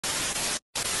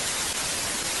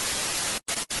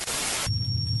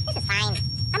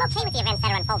I'm okay with the events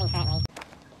that are unfolding currently.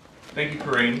 Thank you,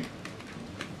 Karine.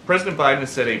 President Biden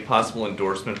has said a possible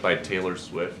endorsement by Taylor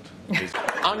Swift is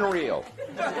unreal.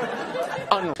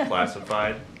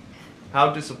 Classified.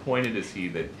 How disappointed is he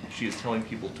that she is telling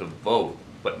people to vote,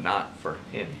 but not for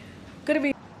him? Gonna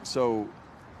be. So,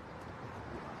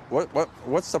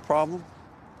 what's the problem?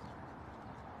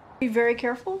 Be very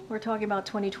careful. We're talking about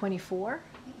 2024.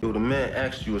 Yo, the man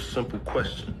asked you a simple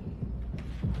question.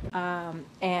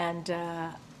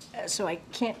 So I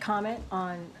can't comment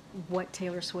on what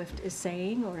Taylor Swift is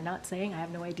saying or not saying. I have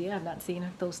no idea. I've not seen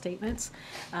those statements,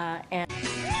 and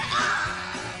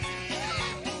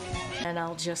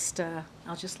I'll just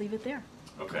leave it there.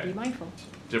 Okay. Be mindful.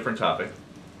 Different topic.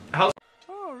 How's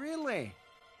Oh, really?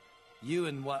 You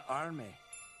in what army?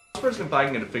 President Biden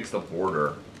going to fix the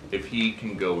border if he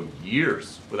can go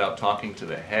years without talking to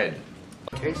the head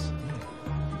Case?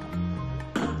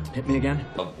 Hit me again?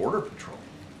 of Border Patrol?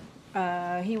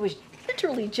 He was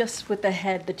literally just with the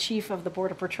head, the chief of the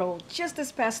Border Patrol, just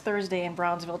this past Thursday in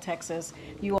Brownsville, Texas.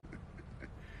 You What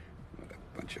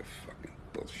a bunch of fucking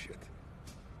bullshit.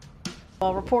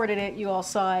 all reported it. You all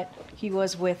saw it. He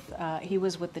was with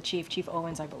the chief, Chief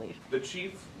Owens, I believe. The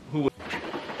chief who Would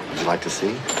you like to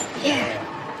see? Yeah.